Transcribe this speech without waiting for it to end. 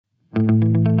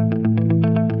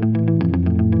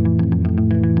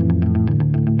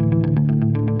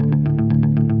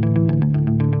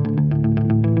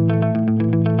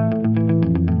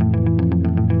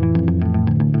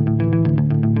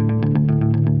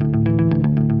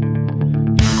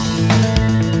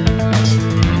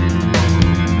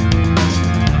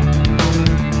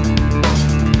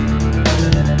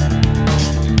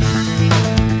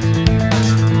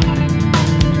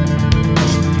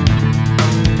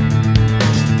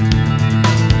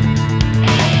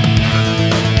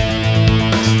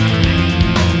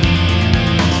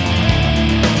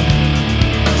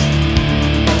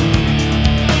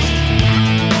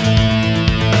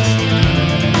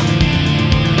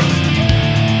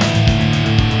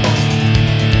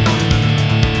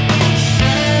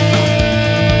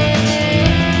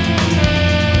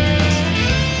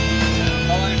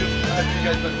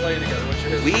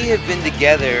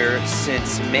together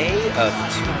since May of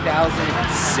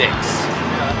 2006,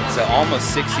 so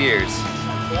almost 6 years.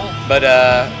 But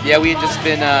yeah, we had just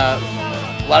been, a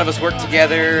lot of us worked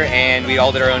together, and we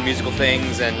all did our own musical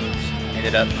things, and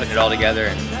ended up putting it all together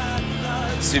and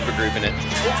super grouping it.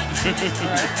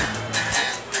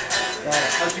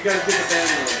 How'd you guys get the band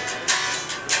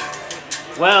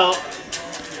going? Well,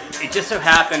 it just so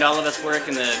happened all of us work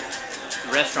in the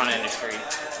restaurant industry,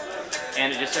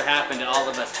 and it just so happened that all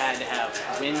of us had to have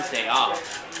Wednesday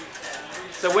off.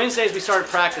 So Wednesdays we started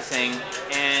practicing,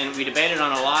 and we debated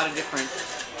on a lot of different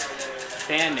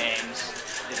band names.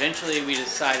 Eventually we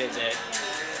decided that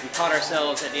we caught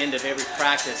ourselves at the end of every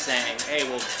practice saying, hey,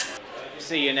 we'll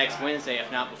see you next Wednesday,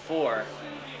 if not before.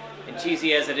 And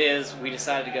cheesy as it is, we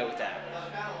decided to go with that.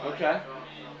 Okay.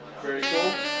 Very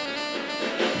cool.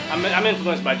 I'm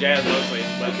influenced by jazz mostly,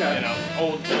 but okay. You know,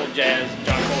 old jazz,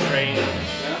 John Coltrane. Yeah.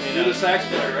 You're the sax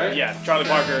player, right? Yeah, Charlie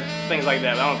Parker, things like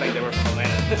that. I don't think they were from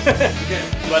Atlanta. Okay.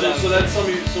 But so that's some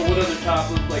of your. So what other top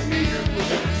like major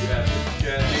influences you have?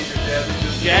 Major jazz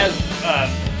musicians? Jazz,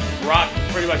 rock,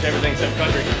 pretty much everything except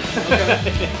country. Okay.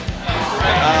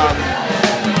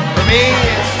 For me,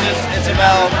 it's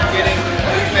about getting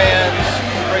new fans,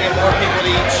 bringing more people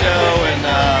to each show, and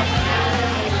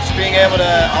just being able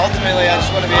to, ultimately I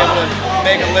just want to be able to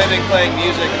make a living playing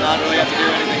music and not really have to do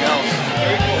anything else.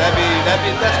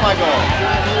 That's my goal.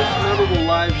 Most memorable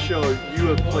live show you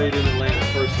have played in Atlanta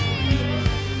personally?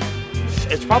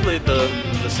 It's probably the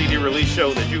CD release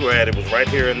show that you were at. It was right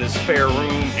here in this fair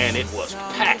room, and it was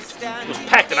packed. It was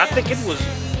packed, and I think it was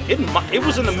in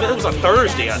the middle. It was a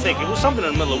Thursday, I think. It was something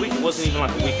in the middle of the week. It wasn't even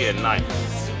like a weekend night.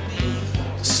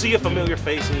 See familiar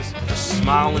faces, just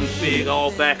smiling big,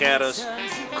 all back at us.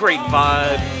 Great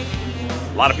vibe.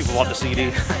 A lot of people bought the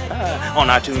CD on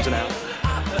iTunes now.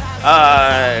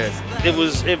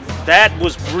 That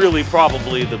was really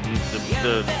probably the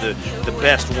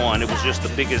best one. It was just the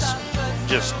biggest,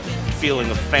 just feeling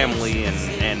of family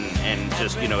and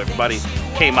just, you know, everybody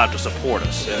came out to support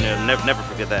us, and they'll never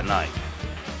forget that night.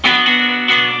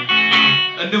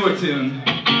 A newer tune.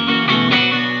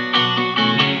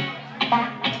 Wow.